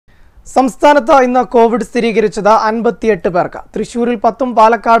സംസ്ഥാനത്ത് ഇന്ന് കോവിഡ് സ്ഥിരീകരിച്ചത് 58 പേർക്ക്. തൃശൂരിൽ 10ഉം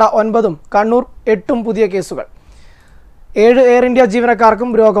പാലക്കാട് 9ഉം കണ്ണൂർ 8ഉം പുതിയ കേസുകൾ. 7 എയർ ഇന്ത്യ ജീവനക്കാർക്കും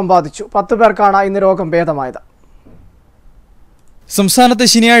രോഗം ബാധിച്ചു. 10 പേർക്കാണ് ഇന്ന് രോഗം ഭേദമായത്. സംസ്ഥാനത്ത്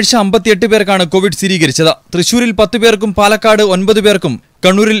ശനിയാഴ്ച 58 പേർക്കാണ് കോവിഡ് സ്ഥിരീകരിച്ചത്. തൃശൂരിൽ 10 പേർക്കും പാലക്കാട് 9 പേർക്കും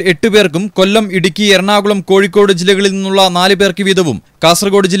കണ്ണൂരിൽ 8 പേർക്കും കൊല്ലം, ഇടുക്കി, എറണാകുളം, കോഴിക്കോട് ജില്ലകളിൽ നിന്നുള്ള 4 പേർക്ക് വീതവും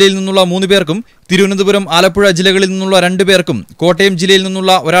കാസർഗോഡ് ജില്ലയിൽ നിന്നുള്ള 3 പേർക്കും തിരുവനന്തപുരം, ആലപ്പുഴ ജില്ലകളിൽ നിന്നുള്ള 2 പേർക്കും കോട്ടയം ജില്ലയിൽ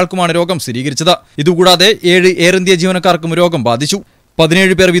നിന്നുള്ള ഒരാൾക്കുമാണ് രോഗം സ്ഥിരീകരിച്ചത്. ഇതുകൂടാതെ 7 എയർ ഇന്ത്യ ജീവനക്കാർക്കും രോഗം ബാധിച്ചു.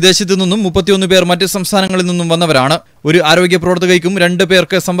 17 പേർ വിദേശത്തു നിന്നും 31 പേർ മറ്റ് സംസ്ഥാനങ്ങളിൽ നിന്നും വന്നവരാണ്. ഒരു ആരോഗ്യ പ്രവർത്തകയ്ക്കും 2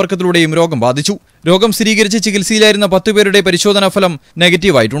 പേർക്ക് സമ്പർക്കത്തിലൂടെയും രോഗം ബാധിച്ചു. രോഗം സ്ഥിരീകരിച്ച് ചികിത്സയിലായിരുന്ന 10 പേരുടെ പരിശോധനാ ഫലം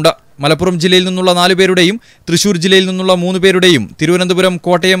നെഗറ്റീവായിട്ടുണ്ട്. മലപ്പുറം ജില്ലയിൽ നിന്നുള്ള 4 പേരുടെയും തൃശൂർ ജില്ലയിൽ നിന്നുള്ള 3 പേരുടെയും തിരുവനന്തപുരം,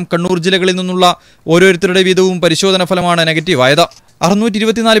 കോട്ടയം, കണ്ണൂർ ജില്ലകളിൽ നിന്നുള്ള ഓരോരുത്തരുടെ വീതവും പരിശോധനാ ഫലമാണ് നെഗറ്റീവായത്.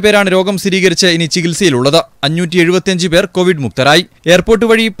 624 പേരാണ് രോഗം സ്ഥിരീകരിച്ച് ഇനി ചികിത്സയിലുള്ളത്. 575 പേർ കോവിഡ് മുക്തരായി. എയർപോർട്ട്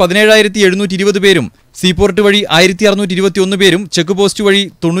വഴി 17,720 പേരും സീപോർട്ട് വഴി 1,621 പേരും ചെക്ക് പോസ്റ്റ് വഴി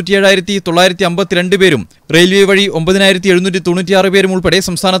 97,952 പേരും റെയിൽവേ വഴി 9,796 പേരും ഉൾപ്പെടെ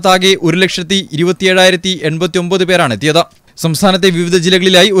സംസ്ഥാനത്താകെ 1,27,089 പേരാണ് എത്തിയത്. സംസ്ഥാനത്തെ വിവിധ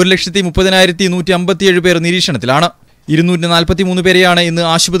ജില്ലകളിലായി 1,30,157 പേർ നിരീക്ഷണത്തിലാണ്. 243 പേരെയാണ് ഇന്ന്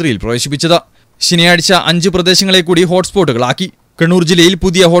ആശുപത്രിയിൽ പ്രവേശിപ്പിച്ചത്. ശനിയാഴ്ച 5 പ്രദേശങ്ങളെ കൂടി ഹോട്ട്സ്പോട്ടുകളാക്കി. കണ്ണൂർ ജില്ലയിൽ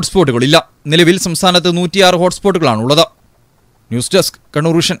പുതിയ ഹോട്ട്സ്പോട്ടുകളില്ല. നിലവിൽ സംസ്ഥാനത്ത് 106 ഹോട്ട്സ്പോട്ടുകളാണുള്ളത്. News desk,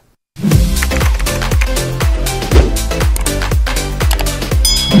 Kannur vision.